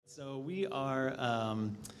So we are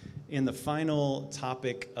in the final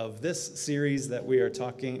topic of this series that we're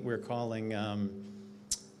calling,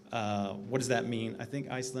 what does that mean? I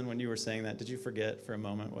think, Iceland, when you were saying that, did you forget for a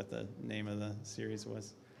moment what the name of the series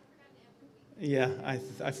was? Yeah,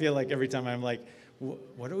 I feel like every time I'm like,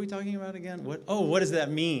 what are we talking about again? What does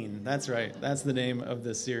that mean? That's right. That's the name of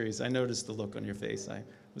this series. I noticed the look on your face. I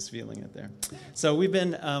was feeling it there. So we've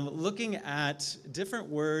been looking at different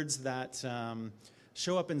words that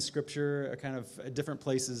show up in Scripture, kind of different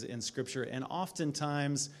places in Scripture, and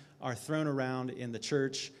oftentimes are thrown around in the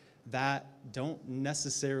church that don't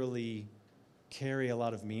necessarily carry a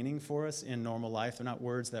lot of meaning for us in normal life. They're not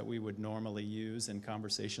words that we would normally use in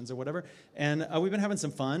conversations or whatever. And we've been having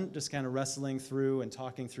some fun, just kind of wrestling through and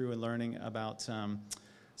talking through and learning about some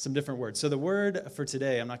different words. So the word for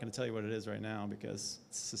today, I'm not going to tell you what it is right now because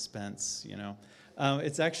it's suspense, you know.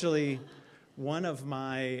 It's actually one of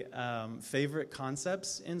my favorite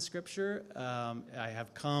concepts in Scripture. I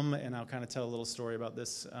have come, and I'll kind of tell a little story about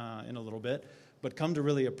this in a little bit, but come to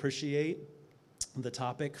really appreciate the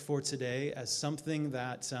topic for today as something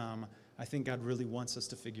that I think God really wants us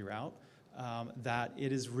to figure out, that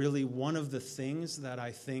it is really one of the things that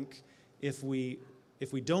I think if we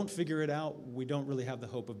don't figure it out, we don't really have the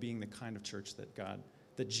hope of being the kind of church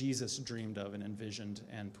that Jesus dreamed of and envisioned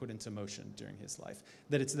and put into motion during his life,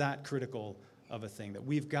 that it's that critical of a thing, that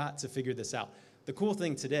we've got to figure this out. The cool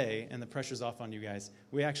thing today, and the pressure's off on you guys,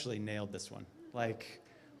 we actually nailed this one. Like,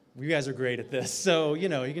 you guys are great at this. So, you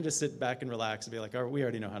can just sit back and relax and be like, we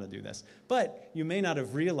already know how to do this. But you may not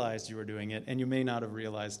have realized you were doing it, and you may not have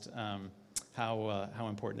realized how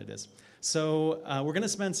important it is. So we're going to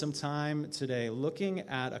spend some time today looking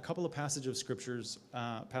at a couple of passages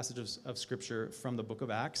of Scripture from the book of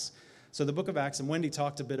Acts. So the book of Acts, and Wendy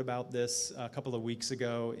talked a bit about this a couple of weeks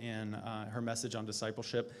ago in her message on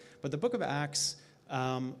discipleship. But the book of Acts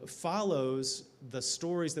follows the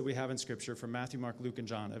stories that we have in Scripture from Matthew, Mark, Luke, and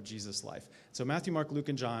John of Jesus' life. So Matthew, Mark, Luke,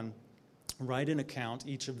 and John write an account,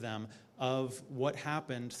 each of them, of what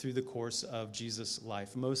happened through the course of Jesus'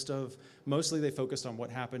 life. Mostly they focused on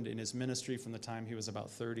what happened in his ministry from the time he was about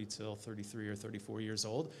 30 till 33 or 34 years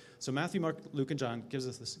old. So Matthew, Mark, Luke, and John give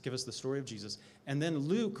us the story of Jesus. And then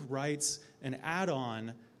Luke writes an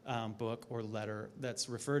add-on book or letter that's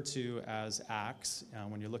referred to as Acts.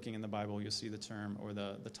 When you're looking in the Bible, you'll see the term or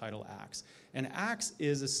the title Acts. And Acts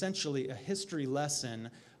is essentially a history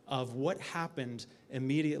lesson of what happened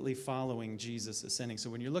immediately following Jesus ascending. So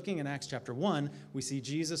when you're looking in Acts chapter 1, we see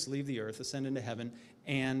Jesus leave the earth, ascend into heaven,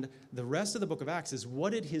 and the rest of the book of Acts is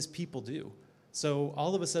what did his people do? So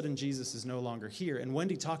all of a sudden, Jesus is no longer here. And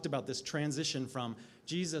Wendy talked about this transition from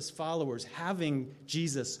Jesus' followers having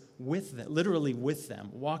Jesus with them, literally with them,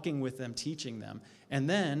 walking with them, teaching them. And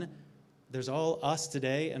then there's all us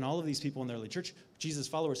today and all of these people in the early church, Jesus'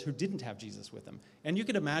 followers who didn't have Jesus with them. And you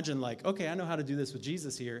could imagine like, okay, I know how to do this with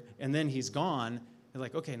Jesus here, and then he's gone. You're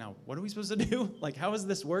like, okay, now what are we supposed to do? Like, how does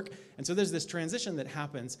this work? And so there's this transition that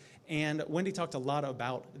happens, and Wendy talked a lot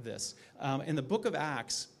about this. In the book of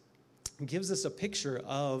Acts, gives us a picture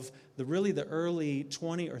of the early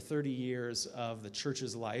 20 or 30 years of the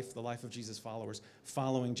church's life, the life of Jesus' followers,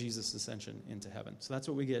 following Jesus' ascension into heaven. So that's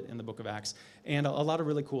what we get in the book of Acts. And a lot of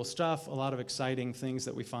really cool stuff, a lot of exciting things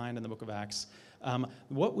that we find in the book of Acts.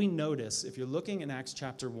 What we notice, if you're looking in Acts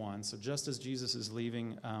chapter 1, so just as Jesus is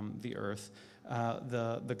leaving the earth,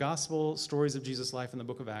 the gospel stories of Jesus' life in the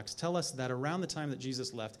book of Acts tell us that around the time that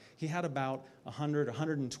Jesus left, he had about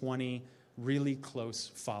 120 really close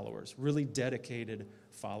followers, really dedicated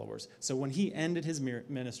followers. So when he ended his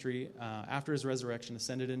ministry, after his resurrection,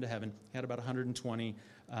 ascended into heaven, he had about 120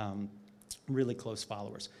 really close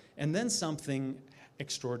followers. And then something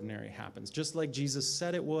extraordinary happens. Just like Jesus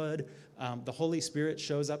said it would, the Holy Spirit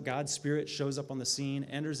shows up, God's Spirit shows up on the scene,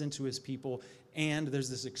 enters into his people, and there's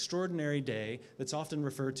this extraordinary day that's often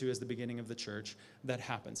referred to as the beginning of the church that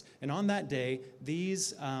happens. And on that day,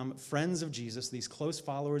 these friends of Jesus, these close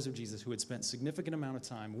followers of Jesus who had spent significant amount of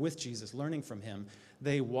time with Jesus, learning from him,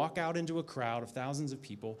 they walk out into a crowd of thousands of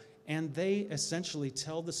people, and they essentially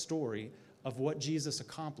tell the story of what Jesus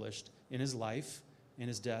accomplished in his life, in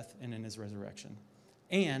his death, and in his resurrection.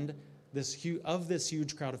 And this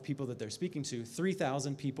huge crowd of people that they're speaking to,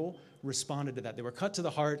 3,000 people responded to that. They were cut to the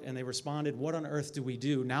heart, and they responded, what on earth do we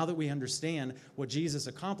do? Now that we understand what Jesus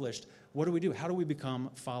accomplished, what do we do? How do we become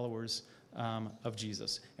followers of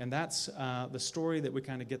Jesus? And that's the story that we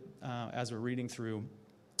kind of get as we're reading through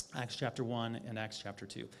Acts chapter 1 and Acts chapter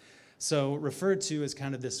 2. So referred to as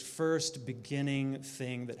kind of this first beginning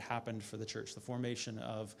thing that happened for the church, the formation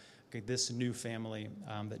of this new family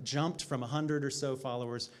that jumped from 100 or so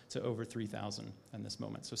followers to over 3,000 in this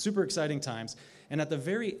moment. So super exciting times. And at the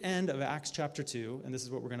very end of Acts chapter 2, and this is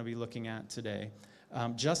what we're going to be looking at today,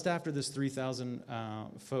 just after this 3,000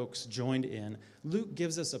 folks joined in, Luke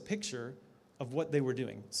gives us a picture of what they were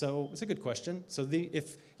doing. So it's a good question. So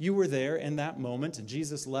if you were there in that moment and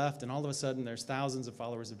Jesus left and all of a sudden there's thousands of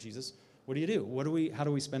followers of Jesus, what do? How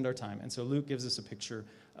do we spend our time? And so Luke gives us a picture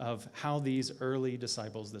of how these early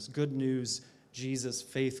disciples, this good news, Jesus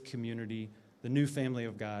faith community, the new family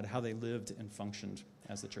of God, how they lived and functioned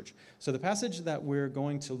as the church. So the passage that we're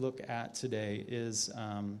going to look at today is,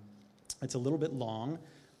 it's a little bit long.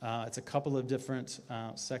 It's a couple of different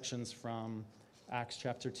sections from Acts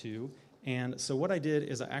chapter 2. And so what I did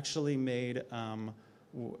is I actually made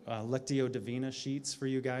Lectio Divina sheets for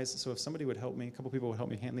you guys. So if somebody would help me, a couple people would help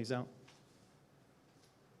me hand these out.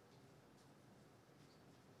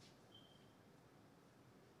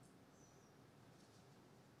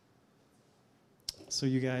 So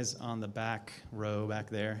you guys on the back row back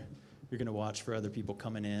there, you're going to watch for other people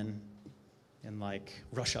coming in and like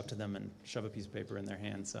rush up to them and shove a piece of paper in their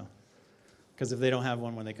hand. So, because if they don't have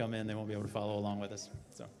one when they come in, they won't be able to follow along with us.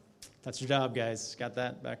 So that's your job, guys. Got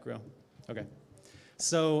that? Back row. Okay.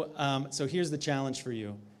 So here's the challenge for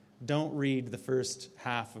you. Don't read the first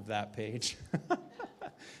half of that page.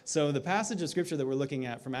 So the passage of Scripture that we're looking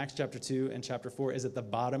at from Acts chapter 2 and chapter 4 is at the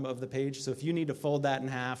bottom of the page. So if you need to fold that in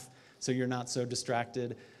half so you're not so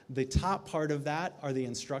distracted, the top part of that are the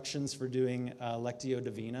instructions for doing Lectio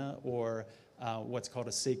Divina, or what's called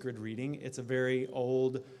a sacred reading. It's a very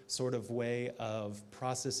old sort of way of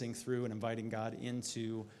processing through and inviting God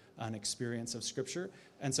into an experience of Scripture.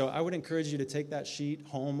 And so I would encourage you to take that sheet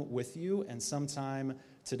home with you, and sometime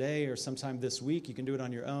today or sometime this week, you can do it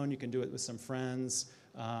on your own, you can do it with some friends,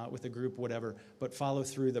 with a group, whatever, but follow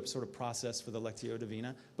through the sort of process for the Lectio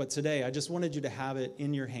Divina. But today, I just wanted you to have it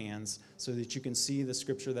in your hands so that you can see the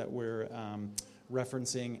Scripture that we're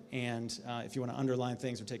referencing, and if you want to underline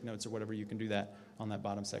things or take notes or whatever, you can do that on that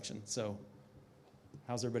bottom section. So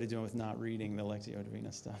how's everybody doing with not reading the Lectio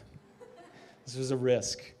Divina stuff? This was a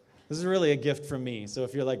risk. This is really a gift from me. So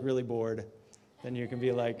if you're like really bored, then you can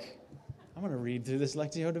be like, I'm going to read through this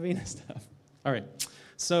Lectio Divina stuff. All right.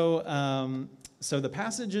 So the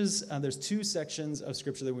passages, there's two sections of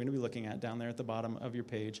Scripture that we're going to be looking at down there at the bottom of your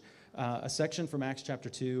page. A section from Acts chapter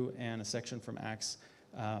 2 and a section from Acts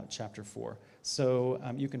chapter 4. So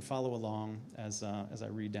you can follow along as I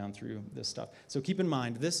read down through this stuff. So keep in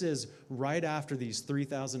mind, this is right after these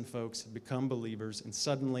 3,000 folks had become believers, and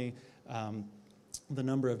suddenly the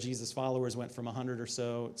number of Jesus followers went from 100 or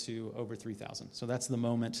so to over 3,000. So that's the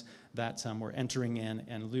moment that we're entering in,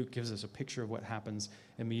 and Luke gives us a picture of what happens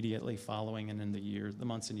immediately following and in the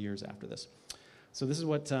months and years after this. So this is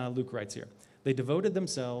what Luke writes here. They devoted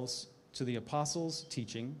themselves to the apostles'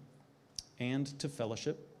 teaching and to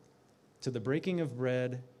fellowship, to the breaking of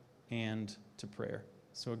bread and to prayer.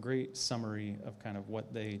 So a great summary of kind of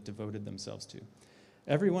what they devoted themselves to.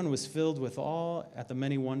 Everyone was filled with awe at the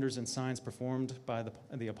many wonders and signs performed by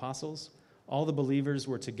the apostles. All the believers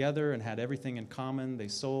were together and had everything in common. They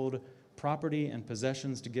sold property and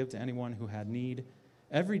possessions to give to anyone who had need.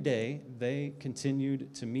 Every day, they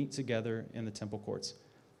continued to meet together in the temple courts.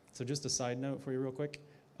 So just a side note for you real quick.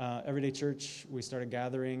 Everyday Church, we started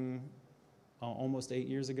gathering almost 8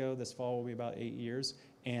 years ago. This fall will be about 8 years.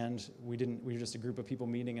 And we were just a group of people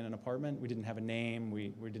meeting in an apartment. We didn't have a name.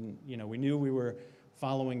 We knew we were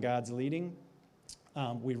following God's leading.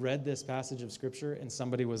 We read this passage of Scripture, and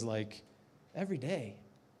somebody was like, every day.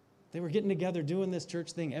 They were getting together doing this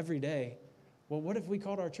church thing every day. Well, what if we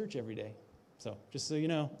called our church every day? So just so you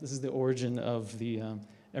know, this is the origin of the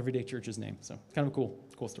Everyday Church's name. So kind of a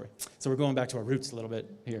cool story. So we're going back to our roots a little bit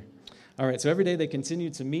here. All right, so every day they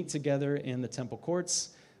continued to meet together in the temple courts.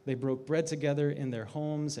 They broke bread together in their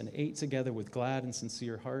homes and ate together with glad and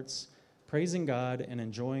sincere hearts, praising God and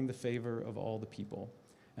enjoying the favor of all the people.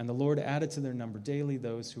 And the Lord added to their number daily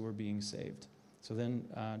those who were being saved. So then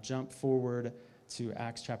jump forward to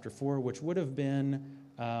Acts chapter 4, which would have been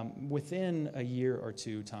within a year or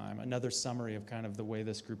two time, another summary of kind of the way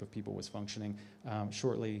this group of people was functioning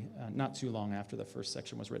shortly, not too long after the first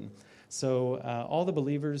section was written. So all the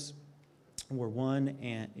believers were one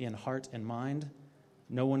in heart and mind.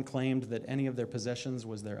 No one claimed that any of their possessions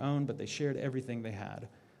was their own, but they shared everything they had.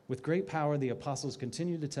 With great power, the apostles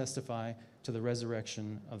continued to testify to the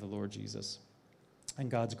resurrection of the Lord Jesus.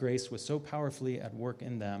 And God's grace was so powerfully at work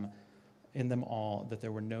in them all, that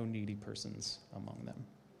there were no needy persons among them.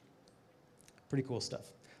 Pretty cool stuff.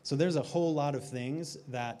 So there's a whole lot of things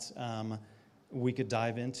that we could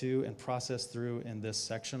dive into and process through in this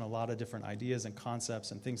section. A lot of different ideas and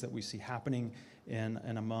concepts and things that we see happening in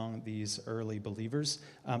and among these early believers.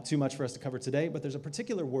 Too much for us to cover today, but there's a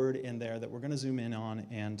particular word in there that we're going to zoom in on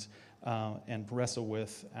and wrestle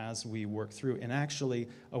with as we work through. And actually,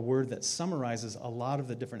 a word that summarizes a lot of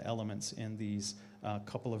the different elements in these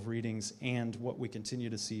couple of readings and what we continue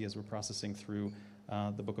to see as we're processing through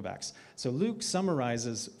the book of Acts. So Luke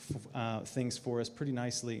summarizes things for us pretty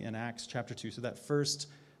nicely in Acts chapter 2. So that first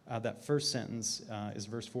sentence is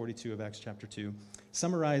verse 42 of Acts chapter 2.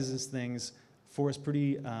 Summarizes things for us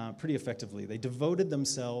pretty effectively. They devoted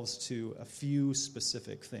themselves to a few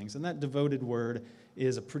specific things. And that devoted word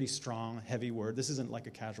is a pretty strong, heavy word. This isn't like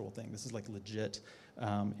a casual thing. This is like legit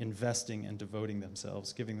investing and devoting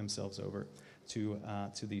themselves, giving themselves over to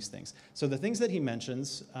these things. So the things that he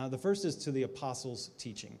mentions, the first is to the apostles'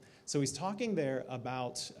 teaching. So he's talking there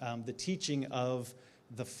about the teaching of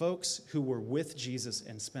the folks who were with Jesus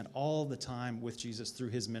and spent all the time with Jesus through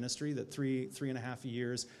his ministry, that three and a half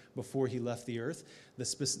years before he left the earth,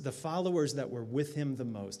 the followers that were with him the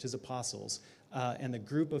most, his apostles, and the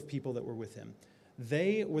group of people that were with him.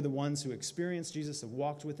 They were the ones who experienced Jesus, that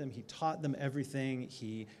walked with him. He taught them everything.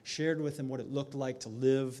 He shared with them what it looked like to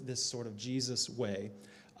live this sort of Jesus way.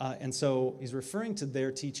 And so he's referring to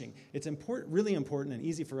their teaching. It's really important and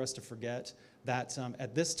easy for us to forget that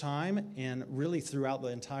at this time and really throughout the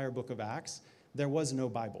entire book of Acts, there was no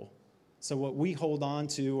Bible. So what we hold on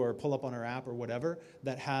to or pull up on our app or whatever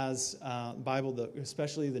that has Bible,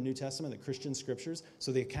 especially the New Testament, the Christian scriptures,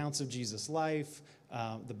 so the accounts of Jesus' life,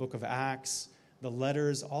 the book of Acts, the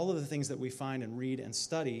letters, all of the things that we find and read and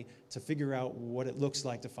study to figure out what it looks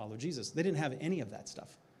like to follow Jesus. They didn't have any of that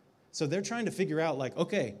stuff. So they're trying to figure out, like,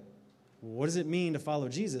 okay, what does it mean to follow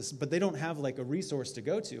Jesus? But they don't have, like, a resource to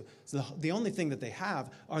go to. So the only thing that they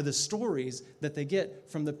have are the stories that they get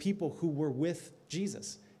from the people who were with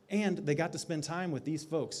Jesus. And they got to spend time with these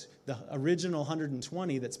folks, the original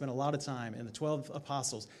 120 that spent a lot of time, and the 12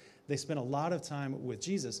 apostles. They spent a lot of time with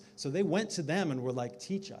Jesus. So they went to them and were like,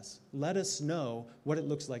 teach us. Let us know what it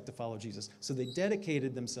looks like to follow Jesus. So they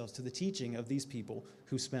dedicated themselves to the teaching of these people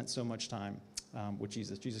who spent so much time with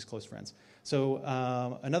Jesus' close friends. So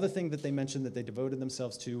another thing that they mentioned that they devoted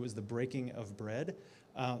themselves to was the breaking of bread.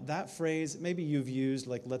 That phrase, maybe you've used,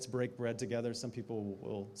 like, let's break bread together. Some people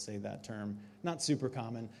will say that term. Not super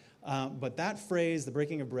common. But that phrase, the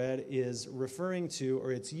breaking of bread, is referring to,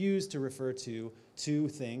 or it's used to refer to two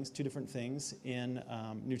different things in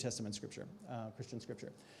New Testament scripture, Christian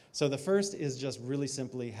scripture. So the first is just really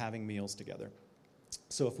simply having meals together.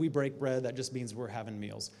 So if we break bread, that just means we're having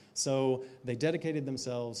meals. So they devoted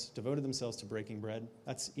themselves to breaking bread.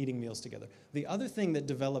 That's eating meals together. The other thing that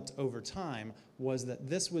developed over time was that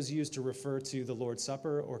this was used to refer to the Lord's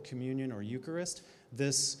Supper or communion or Eucharist,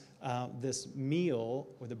 this meal,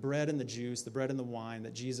 or the bread and the juice, the bread and the wine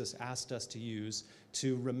that Jesus asked us to use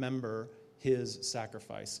to remember his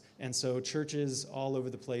sacrifice. And so churches all over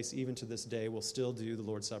the place, even to this day, will still do the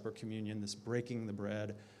Lord's Supper, communion, this breaking the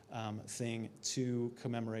bread thing to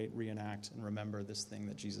commemorate, reenact, and remember this thing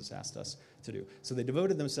that Jesus asked us to do. So they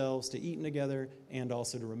devoted themselves to eating together and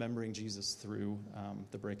also to remembering Jesus through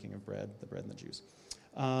the breaking of bread, the bread and the juice.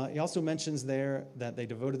 He also mentions there that they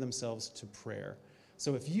devoted themselves to prayer.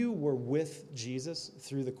 So if you were with Jesus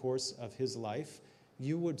through the course of his life,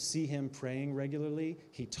 you would see him praying regularly.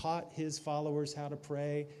 He taught his followers how to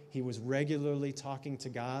pray. He was regularly talking to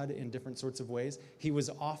God in different sorts of ways. He was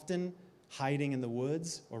often hiding in the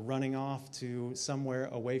woods or running off to somewhere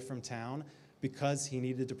away from town because he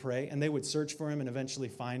needed to pray. And they would search for him and eventually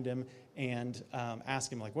find him and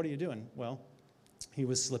ask him, like, what are you doing? Well, he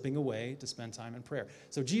was slipping away to spend time in prayer.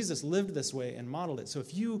 So Jesus lived this way and modeled it. So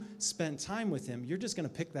if you spent time with him, you're just going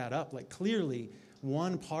to pick that up. Like, clearly,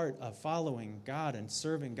 one part of following God and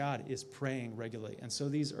serving God is praying regularly. And so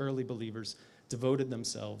these early believers devoted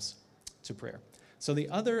themselves to prayer. So the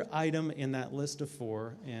other item in that list of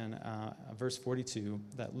four in verse 42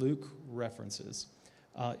 that Luke references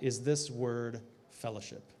is this word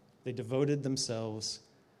fellowship. They devoted themselves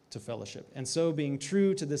to fellowship. And so being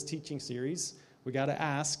true to this teaching series, we got to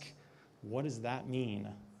ask, what does that mean?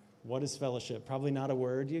 What is fellowship? Probably not a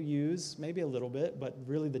word you use, maybe a little bit, but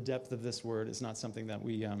really the depth of this word is not something that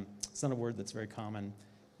it's not a word that's very common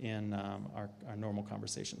in our normal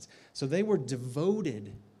conversations. So they were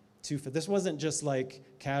devoted to, this wasn't just like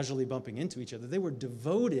casually bumping into each other. They were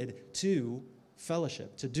devoted to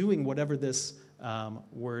fellowship, to doing whatever this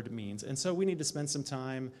word means. And so we need to spend some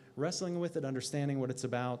time wrestling with it, understanding what it's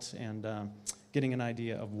about, and getting an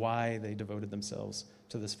idea of why they devoted themselves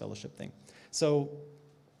to this fellowship thing. So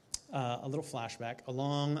a little flashback. A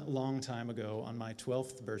long, long time ago, on my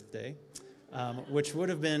 12th birthday, which would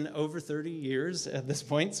have been over 30 years at this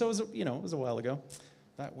point. So it was a while ago.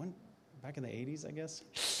 Back in the 80s, I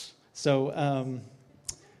guess. So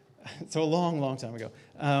so a long, long time ago.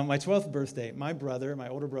 My 12th birthday, my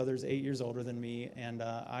older brother's 8 years older than me, and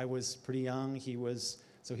I was pretty young. He would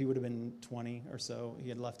have been 20 or so. He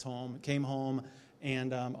had left home, came home,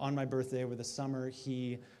 and on my birthday over the summer,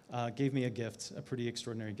 he gave me a gift, a pretty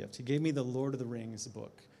extraordinary gift. He gave me the Lord of the Rings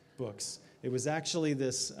books. It was actually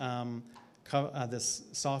this this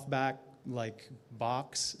softback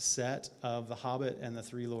box set of The Hobbit and the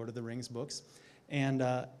 3 Lord of the Rings books, and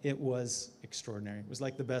it was extraordinary. It was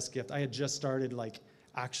like the best gift. I had just started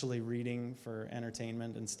actually reading for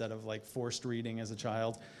entertainment instead of forced reading as a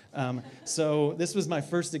child. So this was my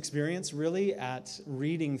first experience really at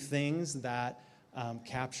reading things that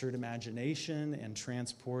captured imagination and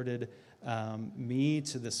transported me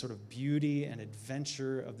to this sort of beauty and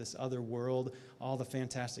adventure of this other world, all the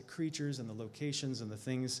fantastic creatures and the locations and the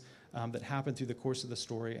things that happen through the course of the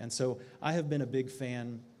story. And so I have been a big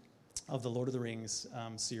fan of the Lord of the Rings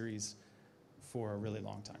series for a really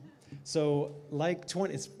long time. So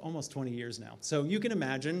it's almost 20 years now. So you can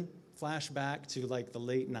imagine, flashback to the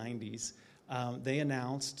late 90s, they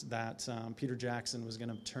announced that Peter Jackson was going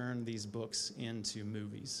to turn these books into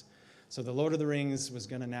movies. So the Lord of the Rings was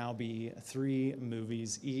going to now be 3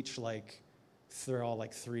 movies, each they're all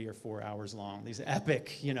 3 or 4 hours long. These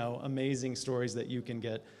epic, amazing stories that you can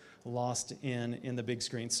get lost in the big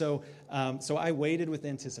screen. So I waited with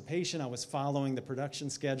anticipation. I was following the production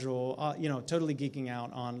schedule, totally geeking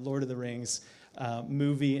out on Lord of the Rings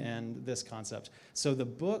movie and this concept. So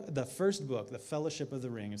the first book, The Fellowship of the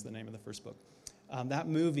Ring is the name of the first book. That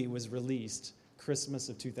movie was released Christmas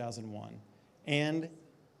of 2001. And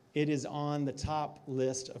it is on the top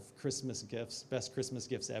list of Christmas gifts, best Christmas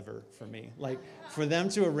gifts ever for me. For them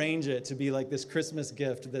to arrange it to be this Christmas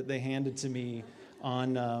gift that they handed to me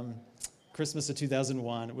on Christmas of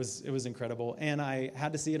 2001, it was incredible. And I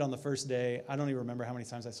had to see it on the first day. I don't even remember how many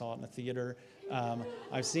times I saw it in the theater.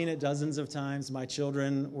 I've seen it dozens of times. My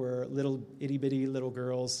children were little itty-bitty little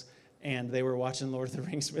girls, and they were watching Lord of the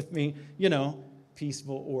Rings with me.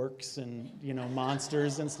 Peaceful orcs and,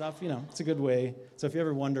 monsters and stuff. It's a good way. So if you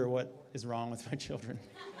ever wonder what is wrong with my children,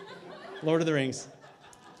 Lord of the Rings,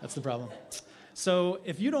 that's the problem. So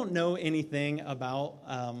if you don't know anything about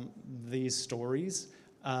these stories,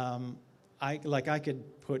 I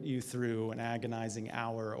could put you through an agonizing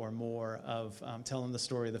hour or more of telling the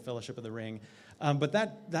story of the Fellowship of the Ring. But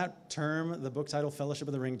that term, the book title, Fellowship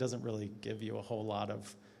of the Ring, doesn't really give you a whole lot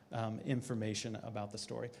of information about the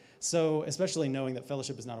story. So especially knowing that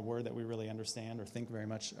fellowship is not a word that we really understand or think very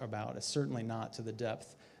much about, it's certainly not to the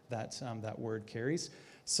depth that that word carries.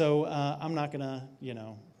 So I'm not going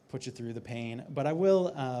to, put you through the pain, but I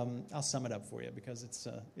will. I'll sum it up for you because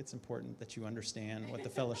it's important that you understand what the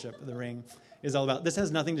Fellowship of the Ring is all about. This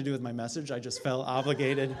has nothing to do with my message. I just felt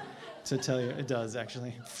obligated to tell you. It does,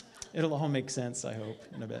 actually. It'll all make sense, I hope,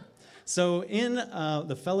 in a bit. So in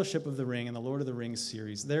the Fellowship of the Ring and the Lord of the Rings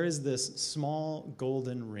series, there is this small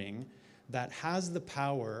golden ring that has the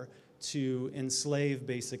power to enslave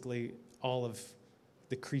basically all of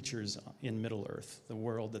the creatures in Middle-earth, the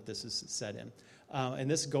world that this is set in.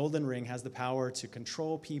 And this golden ring has the power to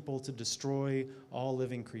control people, to destroy all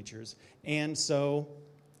living creatures. And so,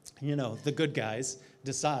 the good guys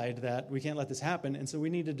decide that we can't let this happen, and so we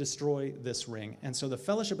need to destroy this ring. And so the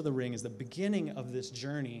Fellowship of the Ring is the beginning of this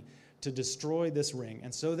journey to destroy this ring.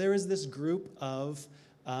 And so there is this group of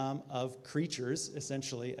creatures,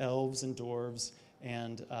 essentially elves and dwarves,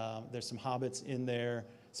 and there's some hobbits in there,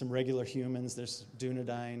 some regular humans. There's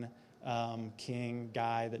Dunedain, king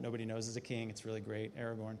guy that nobody knows is a king. It's really great,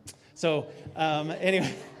 Aragorn. So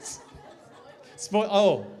anyway,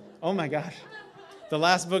 oh my gosh. The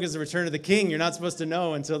last book is The Return of the King. You're not supposed to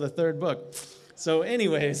know until the 3rd book. So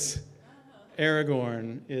anyways,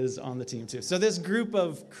 Aragorn is on the team too. So this group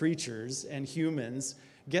of creatures and humans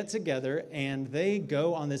get together and they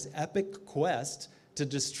go on this epic quest to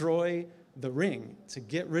destroy the ring, to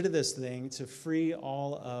get rid of this thing, to free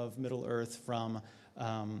all of Middle-earth from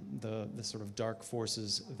the sort of dark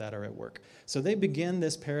forces that are at work. So they begin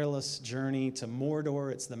this perilous journey to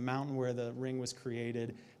Mordor. It's the mountain where the ring was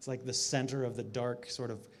created. It's like the center of the dark sort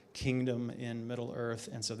of kingdom in Middle-earth.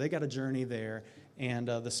 And so they got a journey there. And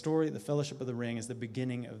the story, the Fellowship of the Ring, is the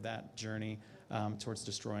beginning of that journey towards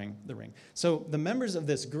destroying the ring. So the members of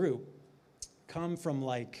this group come from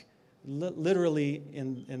literally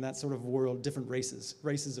in that sort of world, different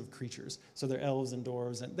races of creatures. So they're elves and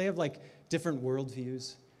dwarves, and they have different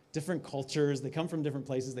worldviews. different cultures. They come from different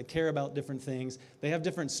places. They care about different things. They have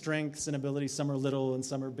different strengths and abilities. Some are little and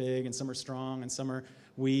some are big and some are strong and some are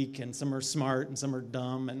weak and some are smart and some are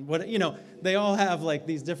dumb. And they all have like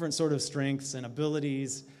these different sort of strengths and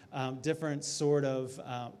abilities, different sort of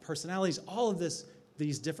personalities, all of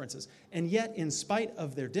these differences. And yet, in spite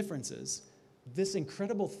of their differences, this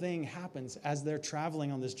incredible thing happens as they're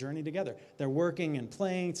traveling on this journey together. They're working and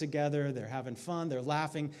playing together. They're having fun. They're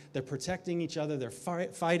laughing. They're protecting each other. They're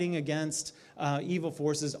fighting against evil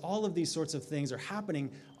forces. All of these sorts of things are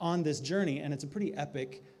happening on this journey, and it's a pretty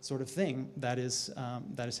epic sort of thing that is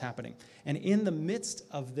happening. And in the midst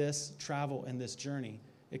of this travel and this journey,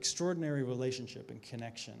 extraordinary relationship and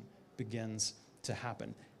connection begins to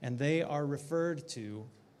happen. And they are referred to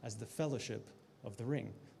as the Fellowship of the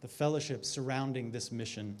Ring. The fellowship surrounding this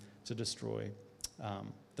mission to destroy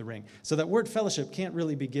the ring. So that word fellowship can't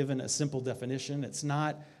really be given a simple definition. It's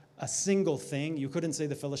not a single thing. You couldn't say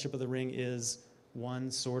the Fellowship of the Ring is one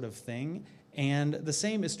sort of thing. And the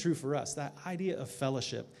same is true for us. That idea of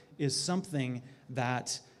fellowship is something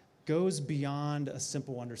that goes beyond a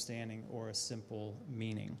simple understanding or a simple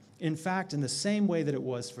meaning. In fact, in the same way that it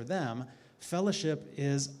was for them, fellowship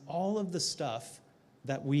is all of the stuff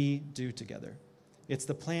that we do together. It's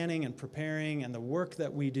the planning and preparing and the work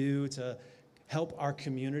that we do to help our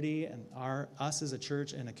community and us as a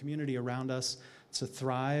church and a community around us to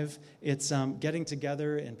thrive. It's getting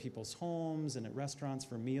together in people's homes and at restaurants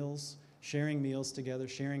for meals, sharing meals together,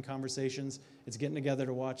 sharing conversations. It's getting together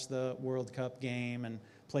to watch the World Cup game and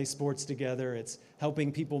play sports together. It's helping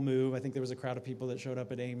people move. I think there was a crowd of people that showed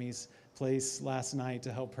up at Amy's place last night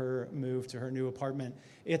to help her move to her new apartment.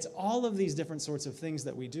 It's all of these different sorts of things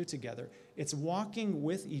that we do together. It's walking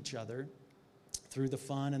with each other through the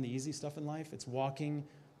fun and the easy stuff in life. It's walking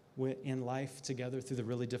in life together through the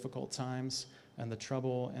really difficult times and the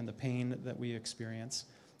trouble and the pain that we experience.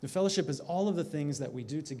 The fellowship is all of the things that we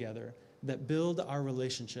do together that build our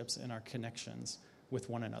relationships and our connections with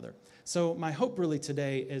one another. So my hope really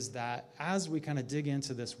today is that as we kind of dig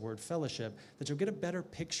into this word fellowship, that you'll get a better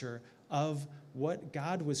picture of what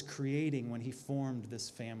God was creating when he formed this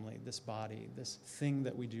family, this body, this thing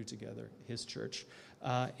that we do together, his church,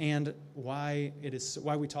 and why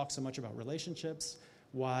we talk so much about relationships,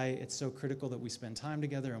 why it's so critical that we spend time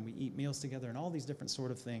together and we eat meals together, and all these different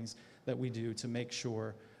sort of things that we do to make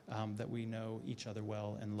sure that we know each other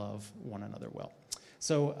well and love one another well.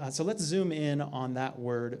 So let's zoom in on that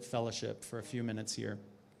word fellowship for a few minutes here.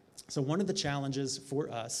 So one of the challenges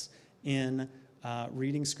for us in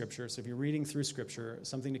reading Scripture, so if you're reading through Scripture,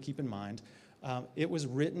 something to keep in mind, it was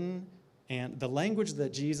written, and the language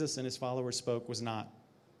that Jesus and his followers spoke was not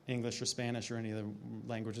English or Spanish or any of the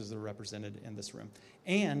languages that are represented in this room.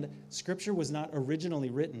 And Scripture was not originally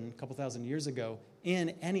written a couple thousand years ago in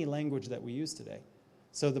any language that we use today.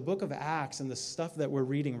 So the book of Acts and the stuff that we're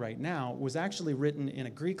reading right now was actually written in a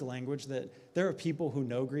Greek language that there are people who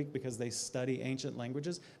know Greek because they study ancient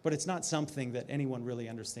languages, but it's not something that anyone really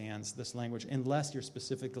understands, this language, unless you're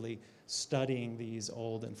specifically studying these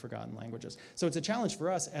old and forgotten languages. So it's a challenge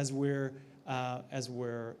for us as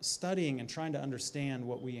we're studying and trying to understand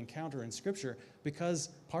what we encounter in Scripture, because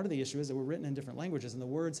part of the issue is that we're written in different languages and the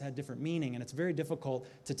words had different meaning, and it's very difficult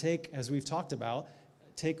to take, as we've talked about,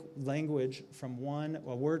 take a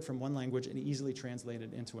word from one language and easily translate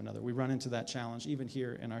it into another. We run into that challenge even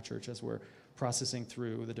here in our church as we're processing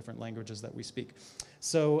through the different languages that we speak.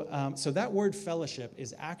 So that word fellowship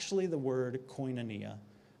is actually the word koinonia.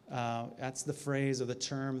 That's the phrase or the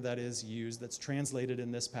term that is used, that's translated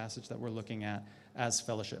in this passage that we're looking at as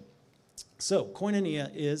fellowship. So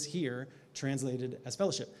koinonia is here translated as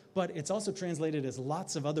fellowship, but it's also translated as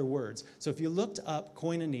lots of other words. So if you looked up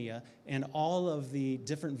koinonia and all of the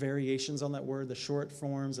different variations on that word, the short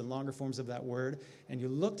forms and longer forms of that word, and you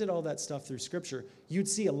looked at all that stuff through Scripture, you'd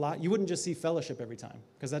see a lot. You wouldn't just see fellowship every time,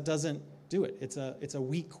 because that doesn't do it. It's a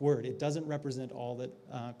weak word. It doesn't represent all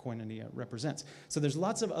that koinonia represents. So there's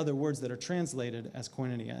lots of other words that are translated as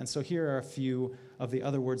koinonia, and so here are a few of the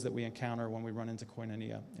other words that we encounter when we run into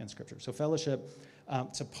koinonia in Scripture. So fellowship,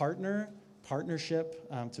 to partner, partnership,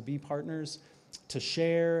 to be partners, to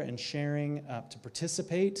share and sharing, to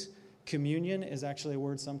participate. Communion is actually a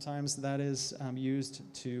word sometimes that is used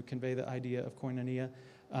to convey the idea of koinonia.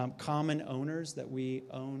 Common owners, that we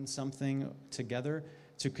own something together.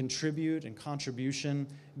 To contribute and contribution.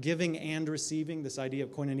 Giving and receiving. This idea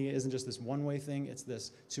of koinonia isn't just this one-way thing. It's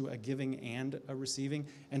this to a giving and a receiving.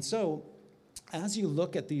 And so as you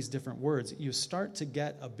look at these different words, you start to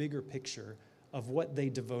get a bigger picture of what they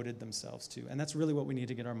devoted themselves to. And that's really what we need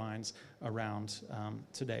to get our minds around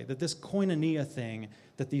today. That this koinonia thing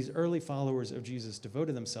that these early followers of Jesus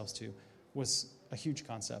devoted themselves to was a huge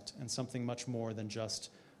concept and something much more than just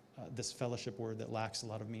this fellowship word that lacks a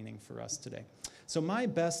lot of meaning for us today. So my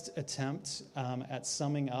best attempt at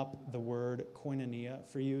summing up the word koinonia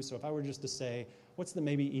for you, so if I were just to say, what's the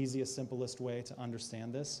maybe easiest, simplest way to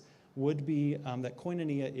understand this, would be that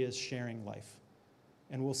koinonia is sharing life.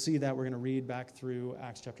 And we'll see that. We're going to read back through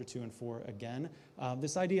Acts chapter 2 and 4 again.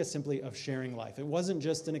 This idea simply of sharing life. It wasn't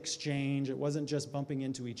just an exchange. It wasn't just bumping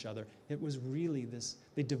into each other. It was really this,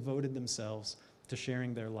 they devoted themselves to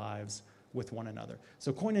sharing their lives with one another.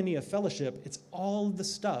 So koinonia fellowship, it's all the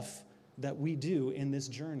stuff that we do in this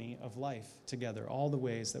journey of life together, all the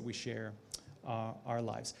ways that we share our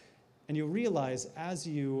lives. And you'll realize as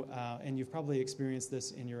you, and you've probably experienced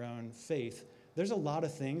this in your own faith, there's a lot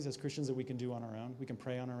of things as Christians that we can do on our own. We can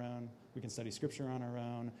pray on our own. We can study Scripture on our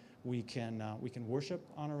own. We can worship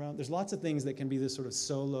on our own. There's lots of things that can be this sort of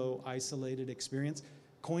solo, isolated experience.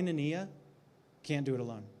 Koinonia, can't do it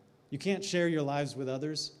alone. You can't share your lives with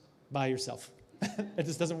others by yourself. It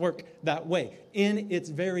just doesn't work that way. In its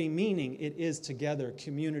very meaning, it is together,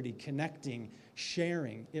 community, connecting,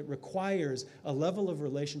 sharing. It requires a level of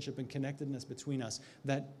relationship and connectedness between us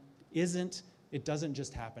that it doesn't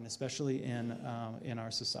just happen, especially in our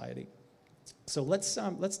society. So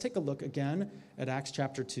let's take a look again at Acts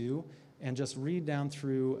chapter 2 and just read down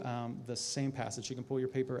through the same passage. You can pull your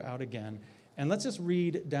paper out again. And let's just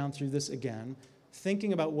read down through this again,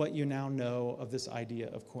 thinking about what you now know of this idea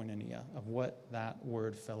of koinonia, of what that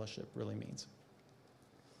word fellowship really means.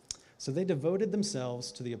 So they devoted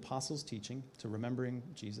themselves to the apostles' teaching, to remembering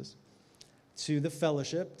Jesus, to the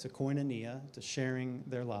fellowship, to koinonia, to sharing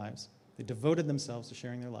their lives. They devoted themselves to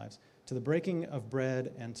sharing their lives, to the breaking of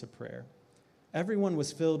bread and to prayer. Everyone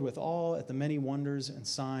was filled with awe at the many wonders and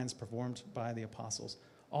signs performed by the apostles.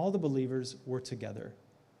 All the believers were together.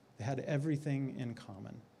 They had everything in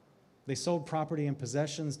common. They sold property and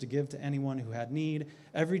possessions to give to anyone who had need.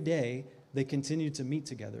 Every day, they continued to meet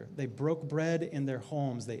together. They broke bread in their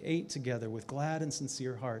homes. They ate together with glad and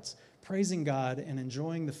sincere hearts, praising God and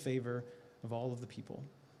enjoying the favor of all of the people.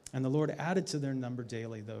 And the Lord added to their number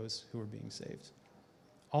daily those who were being saved.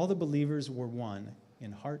 All the believers were one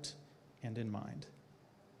in heart and in mind.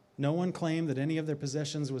 No one claimed that any of their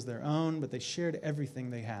possessions was their own, but they shared everything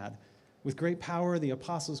they had. With great power, the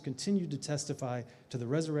apostles continued to testify to the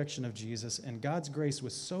resurrection of Jesus, and God's grace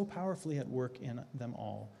was so powerfully at work in them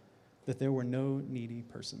all that there were no needy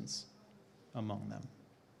persons among them.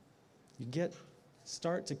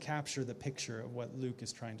 Start to capture the picture of what Luke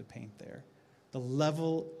is trying to paint there. The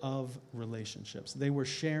level of relationships. They were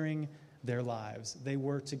sharing their lives. They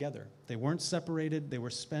were together. They weren't separated. They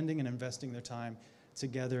were spending and investing their time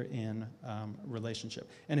together in relationship.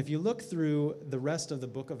 And if you look through the rest of the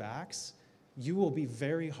book of Acts, you will be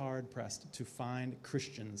very hard-pressed to find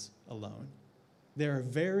Christians alone. There are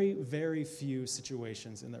very, very few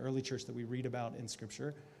situations in the early church that we read about in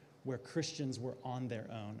Scripture where Christians were on their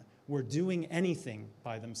own, were doing anything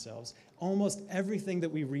by themselves. Almost everything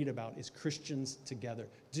that we read about is Christians together,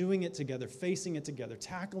 doing it together, facing it together,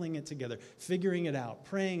 tackling it together, figuring it out,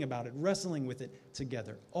 praying about it, wrestling with it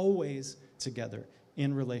together, always together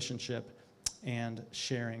in relationship and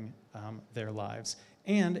sharing their lives.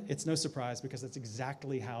 And it's no surprise because that's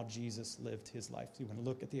exactly how Jesus lived his life. You want to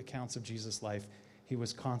look at the accounts of Jesus' life. He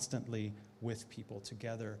was constantly with people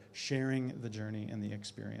together, sharing the journey and the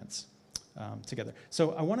experience together.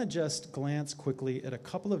 So I want to just glance quickly at a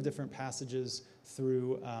couple of different passages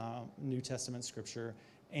through New Testament Scripture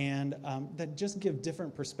and that just give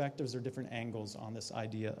different perspectives or different angles on this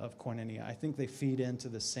idea of koinonia. I think they feed into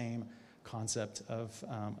the same concept of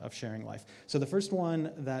sharing life. So the first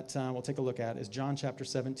one that we'll take a look at is John chapter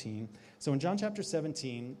 17. So in John chapter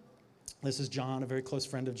 17, this is John, a very close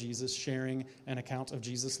friend of Jesus, sharing an account of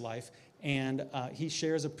Jesus' life. And he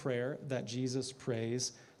shares a prayer that Jesus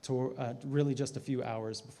prays to really just a few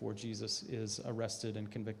hours before Jesus is arrested and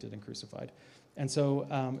convicted and crucified. And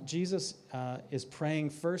so Jesus is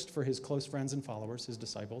praying first for his close friends and followers, his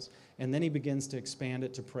disciples, and then he begins to expand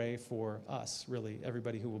it to pray for us, really,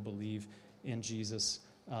 everybody who will believe in Jesus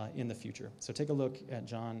in the future. So take a look at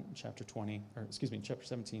John chapter 17,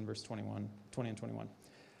 verse 20 and 21.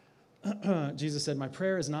 Jesus said, "My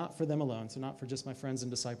prayer is not for them alone," so not for just my friends and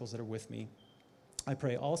disciples that are with me. "I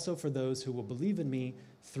pray also for those who will believe in me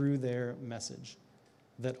through their message,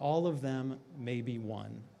 that all of them may be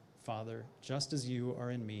one, Father, just as you are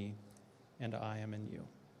in me and I am in you.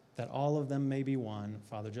 That all of them may be one,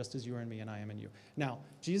 Father, just as you are in me and I am in you." Now,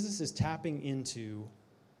 Jesus is tapping into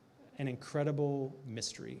an incredible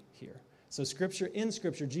mystery here. So in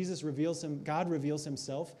Scripture, God reveals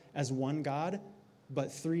himself as one God, but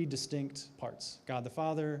three distinct parts: God the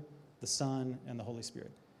Father, the Son, and the Holy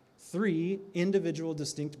Spirit. 3 individual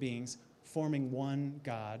distinct beings forming one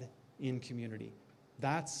God in community.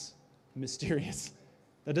 That's mysterious.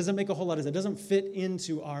 That doesn't make a whole lot of sense. It doesn't fit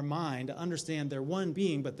into our mind to understand they're one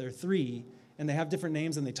being, but they're 3, and they have different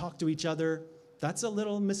names, and they talk to each other. That's a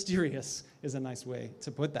little mysterious, is a nice way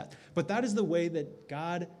to put that. But that is the way that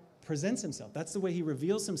God presents himself. That's the way he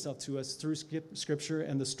reveals himself to us through Scripture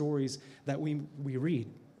and the stories that we read.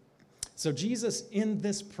 So Jesus, in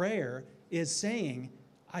this prayer, is saying,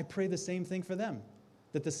 I pray the same thing for them.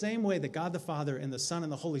 That the same way that God the Father and the Son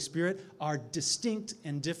and the Holy Spirit are distinct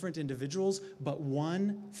and different individuals, but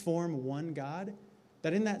form one God,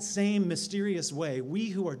 that in that same mysterious way, we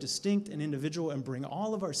who are distinct and individual and bring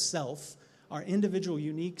all of our self, our individual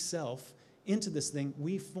unique self, into this thing,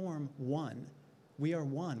 we form one. We are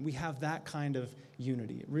one. We have that kind of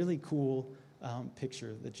unity. Really cool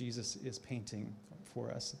picture that Jesus is painting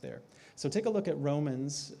for us there. So take a look at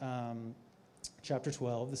Romans chapter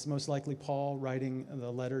 12. This is most likely Paul writing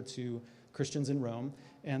the letter to Christians in Rome.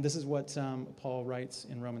 And this is what Paul writes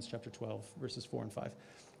in Romans chapter 12, verses 4 and 5.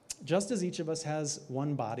 Just as each of us has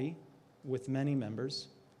one body with many members,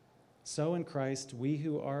 so in Christ we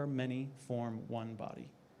who are many form one body,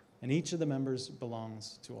 and each of the members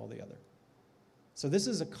belongs to all the other. So this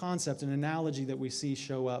is a concept, an analogy that we see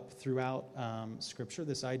show up throughout Scripture,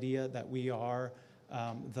 this idea that we are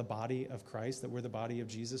the body of Christ, that we're the body of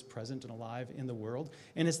Jesus present and alive in the world.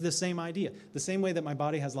 And it's the same idea. The same way that my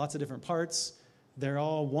body has lots of different parts, they're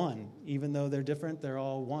all one. Even though they're different, they're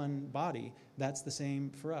all one body. That's the same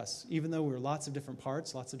for us. Even though we're lots of different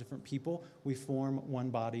parts, lots of different people, we form one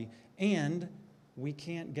body. And we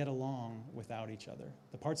can't get along without each other.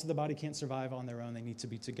 The parts of the body can't survive on their own. They need to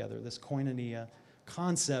be together. This koinonia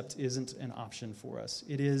concept isn't an option for us.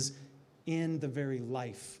 It is in the very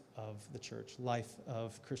life of the church, life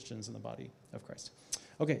of Christians in the body of Christ.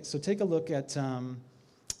 Okay, so take a look at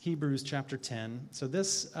Hebrews chapter 10. So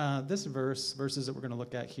this verses that we're going to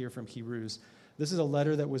look at here from Hebrews, this is a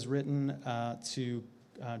letter that was written to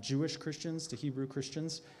Jewish Christians, to Hebrew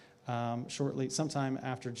Christians, sometime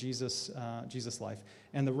after Jesus' life.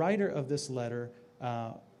 And the writer of this letter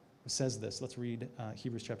says this. Let's read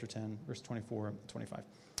Hebrews chapter 10, verse 24 and 25.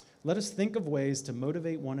 Let us think of ways to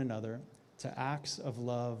motivate one another to acts of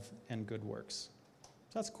love and good works.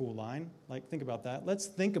 So that's a cool line. Like, think about that. Let's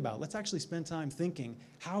actually spend time thinking,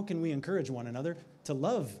 how can we encourage one another to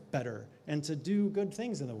love better and to do good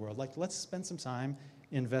things in the world? Like, let's spend some time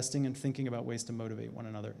investing and thinking about ways to motivate one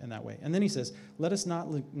another in that way. And then he says, let us not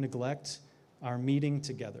neglect our meeting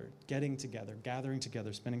together, getting together, gathering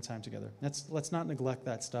together, spending time together. Let's not neglect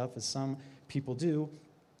that stuff, as some people do,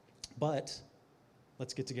 but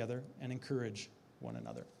let's get together and encourage one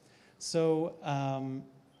another. So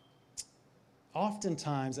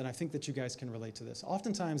oftentimes, and I think that you guys can relate to this,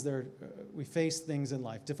 oftentimes we face things in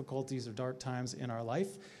life, difficulties or dark times in our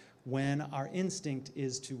life, when our instinct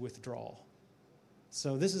is to withdraw.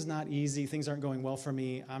 So this is not easy. Things aren't going well for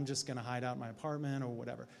me. I'm just going to hide out in my apartment or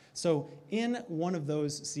whatever. So in one of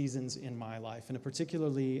those seasons in my life, in a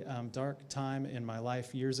particularly dark time in my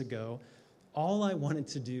life years ago, all I wanted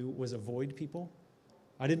to do was avoid people.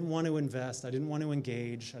 I didn't want to invest. I didn't want to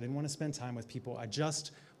engage. I didn't want to spend time with people. I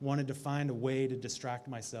just wanted to find a way to distract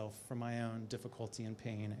myself from my own difficulty and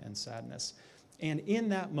pain and sadness. And in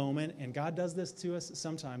that moment, and God does this to us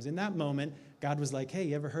sometimes, in that moment, God was like, hey,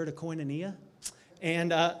 you ever heard of koinonia?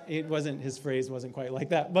 And his phrase wasn't quite like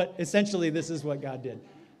that, but essentially this is what God did.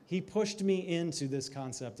 He pushed me into this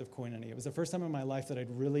concept of koinonia. It was the first time in my life that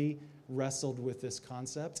I'd really wrestled with this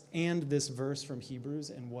concept and this verse from Hebrews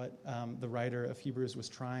and what the writer of Hebrews was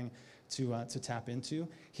trying to tap into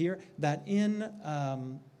here, that in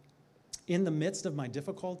the midst of my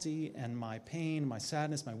difficulty and my pain, my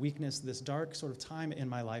sadness, my weakness, this dark sort of time in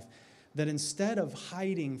my life, that instead of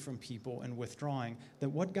hiding from people and withdrawing, that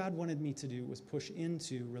what God wanted me to do was push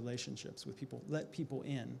into relationships with people, let people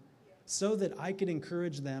in, so that I could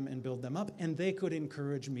encourage them and build them up, and they could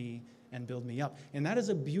encourage me and build me up. And that is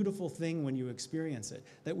a beautiful thing when you experience it,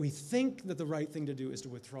 that we think that the right thing to do is to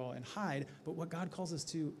withdraw and hide, but what God calls us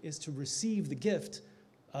to is to receive the gift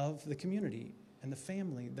of the community and the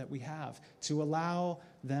family that we have, to allow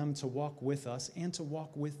them to walk with us and to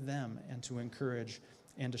walk with them and to encourage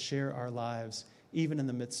and to share our lives, even in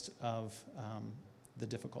the midst of the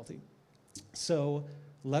difficulty. So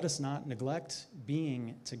let us not neglect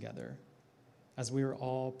being together, as we are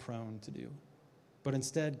all prone to do, but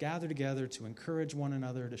instead gather together to encourage one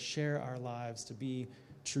another, to share our lives, to be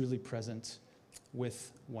truly present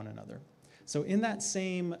with one another. So in that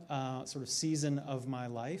same sort of season of my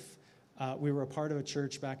life, we were a part of a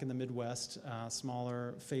church back in the Midwest,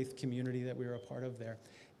 smaller faith community that we were a part of there.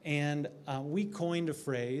 And we coined a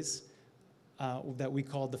phrase that we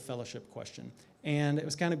called the fellowship question. And it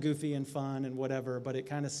was kind of goofy and fun and whatever, but it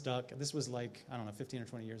kind of stuck. This was like, 15 or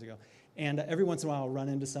 20 years ago. And every once in a while, I'll run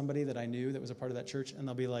into somebody that I knew that was a part of that church, and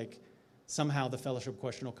they'll be like, somehow the fellowship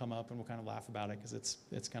question will come up, and we'll kind of laugh about it because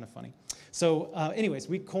it's kind of funny. So anyways,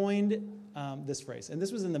 we coined this phrase. And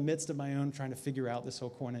this was in the midst of my own trying to figure out this whole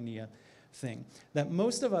koinonia thing. That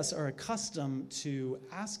most of us are accustomed to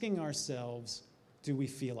asking ourselves, do we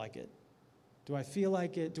feel like it? Do I feel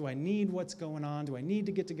like it? Do I need what's going on? Do I need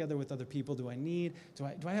to get together with other people? Do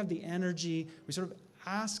I have the energy? We sort of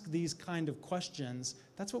ask these kind of questions.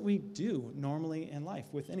 That's what we do normally in life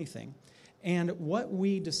with anything. And what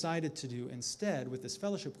we decided to do instead with this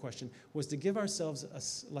fellowship question was to give ourselves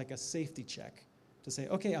a safety check. To say,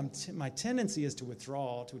 okay, my tendency is to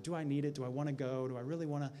withdraw. Do I need it? Do I want to go? Do I really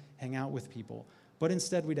want to hang out with people? But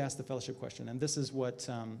instead, we'd ask the fellowship question. And this is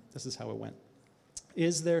how it went.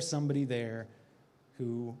 Is there somebody there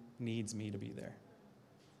who needs me to be there?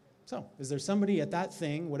 So, is there somebody at that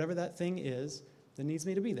thing, whatever that thing is, that needs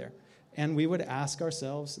me to be there? And we would ask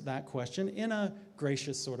ourselves that question in a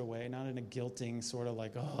gracious sort of way, not in a guilting sort of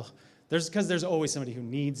like, because there's always somebody who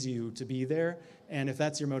needs you to be there. And if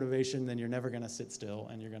that's your motivation, then you're never going to sit still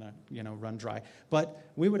and you're going to, run dry. But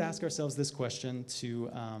we would ask ourselves this question to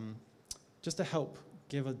just to help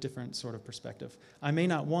give a different sort of perspective. I may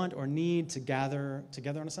not want or need to gather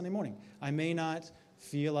together on a Sunday morning. I may not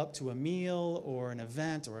feel up to a meal or an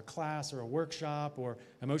event or a class or a workshop or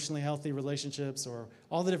emotionally healthy relationships or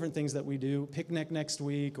all the different things that we do, picnic next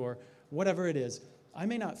week or whatever it is. I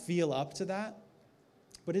may not feel up to that,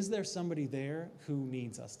 but is there somebody there who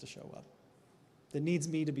needs us to show up, that needs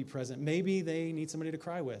me to be present? Maybe they need somebody to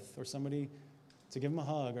cry with or somebody to give them a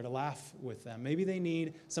hug or to laugh with them. Maybe they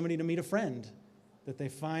need somebody to meet a friend, that they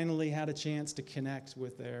finally had a chance to connect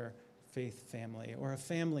with their faith family or a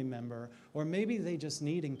family member, or maybe they just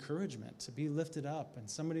need encouragement to be lifted up and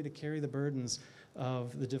somebody to carry the burdens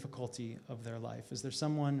of the difficulty of their life. Is there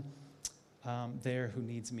someone there who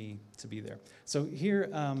needs me to be there? So here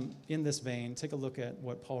in this vein, take a look at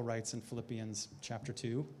what Paul writes in Philippians chapter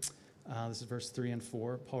 2. This is verse 3 and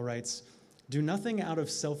 4. Paul writes, "Do nothing out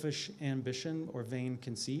of selfish ambition or vain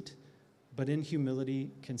conceit, but in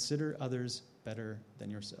humility consider others better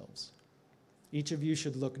than yourselves. Each of you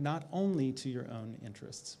should look not only to your own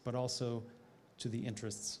interests, but also to the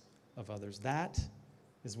interests of others." That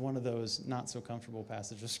is one of those not so comfortable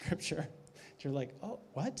passages of Scripture. You're like, oh,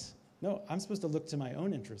 what? No, I'm supposed to look to my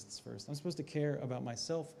own interests first. I'm supposed to care about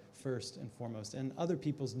myself first and foremost, and other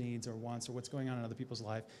people's needs or wants or what's going on in other people's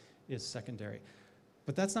life is secondary.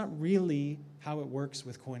 But that's not really how it works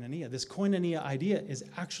with koinonia. This koinonia idea is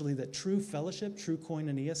actually that true fellowship, true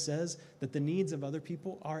koinonia says that the needs of other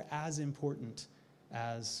people are as important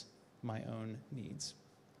as my own needs.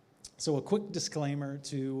 So a quick disclaimer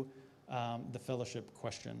to the fellowship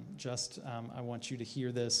question. I want you to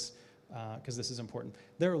hear this because this is important.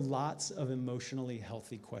 There are lots of emotionally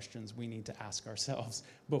healthy questions we need to ask ourselves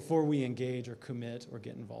before we engage or commit or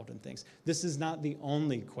get involved in things. This is not the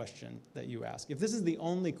only question that you ask. If this is the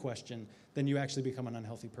only question, then you actually become an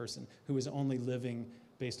unhealthy person who is only living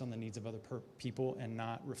based on the needs of other people and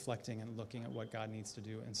not reflecting and looking at what God needs to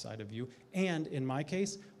do inside of you. And in my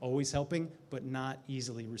case, always helping, but not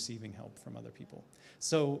easily receiving help from other people.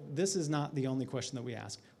 So this is not the only question that we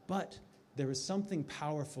ask, but there is something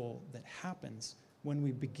powerful that happens when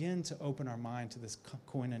we begin to open our mind to this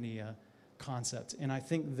koinonia concept. And I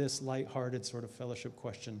think this lighthearted sort of fellowship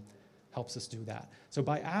question helps us do that. So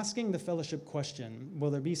by asking the fellowship question, will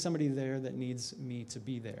there be somebody there that needs me to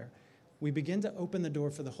be there? We begin to open the door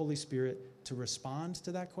for the Holy Spirit to respond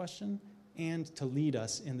to that question and to lead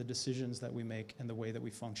us in the decisions that we make and the way that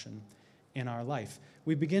we function in our life.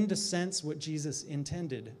 We begin to sense what Jesus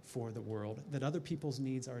intended for the world, that other people's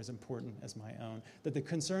needs are as important as my own, that the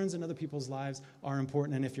concerns in other people's lives are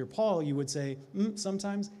important. And if you're Paul, you would say,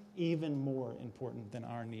 sometimes even more important than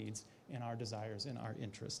our needs and our desires and our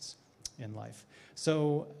interests in life.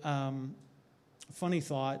 So, funny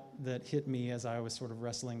thought that hit me as I was sort of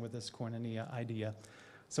wrestling with this koinonia idea.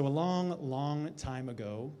 So a long, long time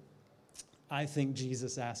ago, I think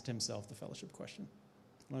Jesus asked himself the fellowship question.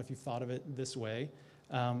 I don't know if you thought of it this way,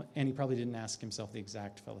 and he probably didn't ask himself the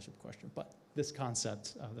exact fellowship question, but this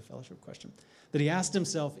concept of the fellowship question, that he asked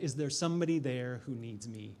himself, is there somebody there who needs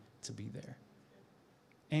me to be there?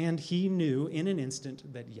 And he knew in an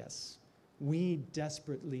instant that yes, we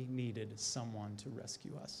desperately needed someone to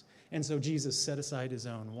rescue us. And so Jesus set aside his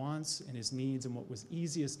own wants and his needs and what was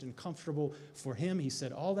easiest and comfortable for him. He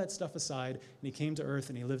set all that stuff aside, and he came to earth,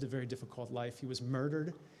 and he lived a very difficult life. He was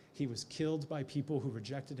murdered. He was killed by people who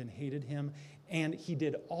rejected and hated him. And he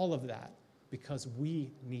did all of that because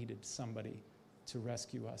we needed somebody to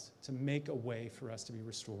rescue us, to make a way for us to be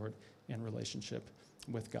restored in relationship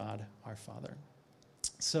with God, our Father.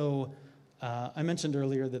 So I mentioned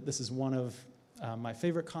earlier that this is one of my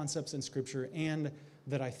favorite concepts in Scripture, and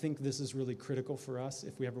that I think this is really critical for us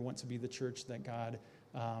if we ever want to be the church that God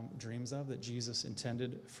dreams of, that Jesus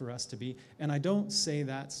intended for us to be. And I don't say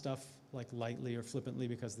that stuff like lightly or flippantly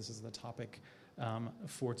because this is the topic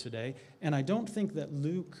for today. And I don't think that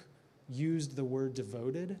Luke used the word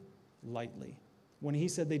devoted lightly. When he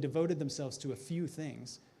said they devoted themselves to a few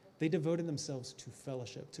things, they devoted themselves to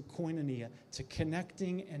fellowship, to koinonia, to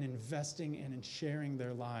connecting and investing and in sharing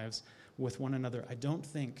their lives with one another. I don't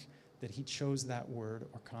think that he chose that word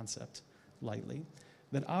or concept lightly.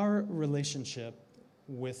 That our relationship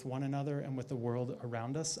with one another and with the world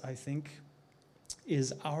around us, I think,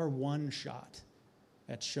 is our one shot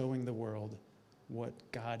at showing the world what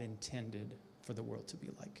God intended for the world to be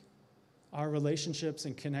like. Our relationships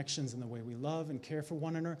and connections and the way we love and care for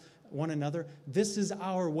one another, this is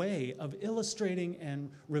our way of illustrating and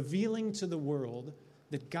revealing to the world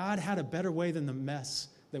that God had a better way than the mess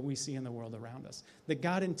that we see in the world around us. That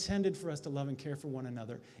God intended for us to love and care for one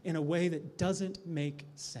another in a way that doesn't make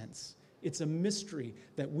sense. It's a mystery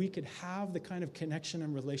that we could have the kind of connection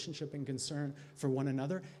and relationship and concern for one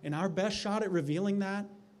another. And our best shot at revealing that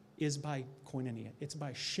is by koinonia. It's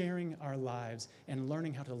by sharing our lives and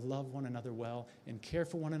learning how to love one another well and care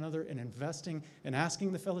for one another and investing and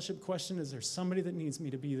asking the fellowship question, is there somebody that needs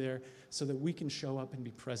me to be there, so that we can show up and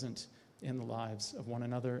be present in the lives of one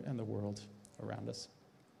another and the world around us.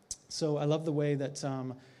 So I love the way that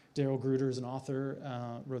Daryl Gruder is an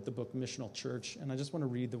author, wrote the book Missional Church, and I just want to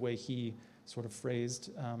read the way he sort of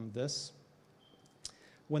phrased this.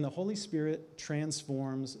 When the Holy Spirit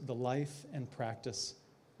transforms the life and practice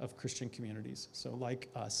of Christian communities, so like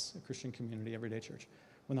us, a Christian community, everyday church.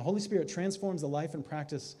 When the Holy Spirit transforms the life and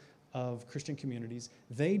practice of Christian communities,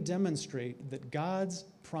 they demonstrate that God's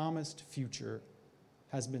promised future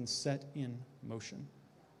has been set in motion.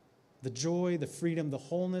 The joy, the freedom, the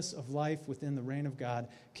wholeness of life within the reign of God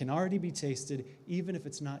can already be tasted, even if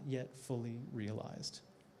it's not yet fully realized.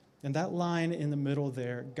 And that line in the middle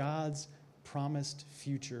there, God's promised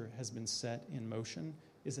future has been set in motion,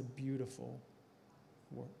 is a beautiful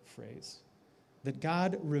phrase. That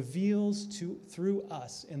God reveals through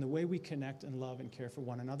us in the way we connect and love and care for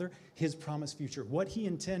one another, his promised future, what he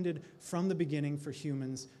intended from the beginning for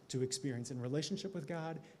humans to experience in relationship with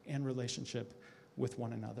God and relationship with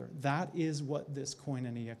one another. That is what this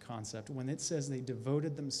koinonia concept, when it says they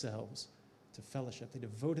devoted themselves to fellowship, they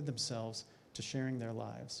devoted themselves to sharing their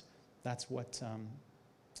lives, that's what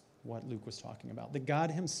Luke was talking about. That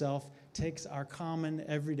God himself takes our common,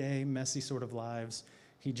 everyday, messy sort of lives.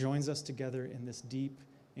 He joins us together in this deep,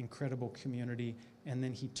 incredible community, and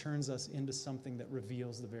then he turns us into something that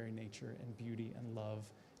reveals the very nature and beauty and love,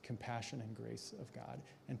 compassion and grace of God.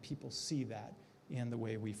 And people see that in the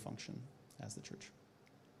way we function as the church.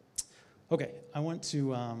 Okay, I want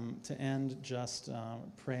to end just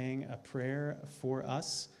praying a prayer for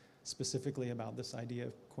us, specifically about this idea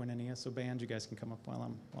of koinonia. So band, you guys can come up while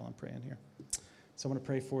I'm praying here. So I want to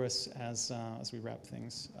pray for us as we wrap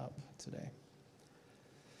things up today.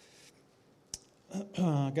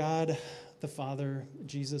 God, the Father,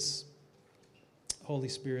 Jesus, Holy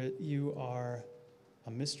Spirit, you are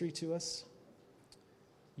a mystery to us.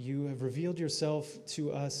 You have revealed yourself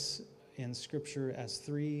to us in Scripture as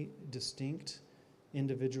three distinct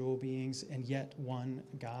individual beings and yet one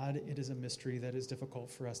God. It is a mystery that is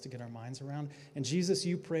difficult for us to get our minds around. And Jesus,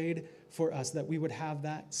 you prayed for us that we would have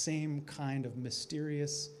that same kind of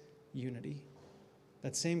mysterious unity,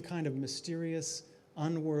 that same kind of mysterious,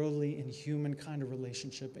 unworldly and human kind of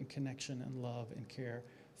relationship and connection and love and care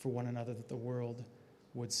for one another that the world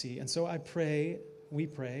would see. And so we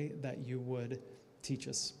pray that you would teach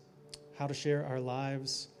us how to share our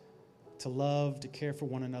lives, to love, to care for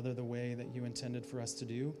one another the way that you intended for us to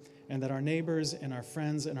do, and that our neighbors and our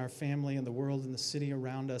friends and our family and the world and the city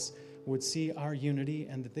around us would see our unity,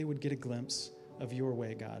 and that they would get a glimpse of your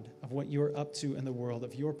way, God, of what you're up to in the world,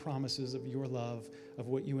 of your promises, of your love, of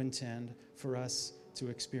what you intend for us to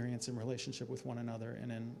experience in relationship with one another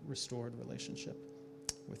and in restored relationship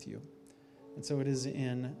with you. And so it is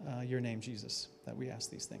in your name, Jesus, that we ask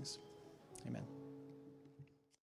these things. Amen.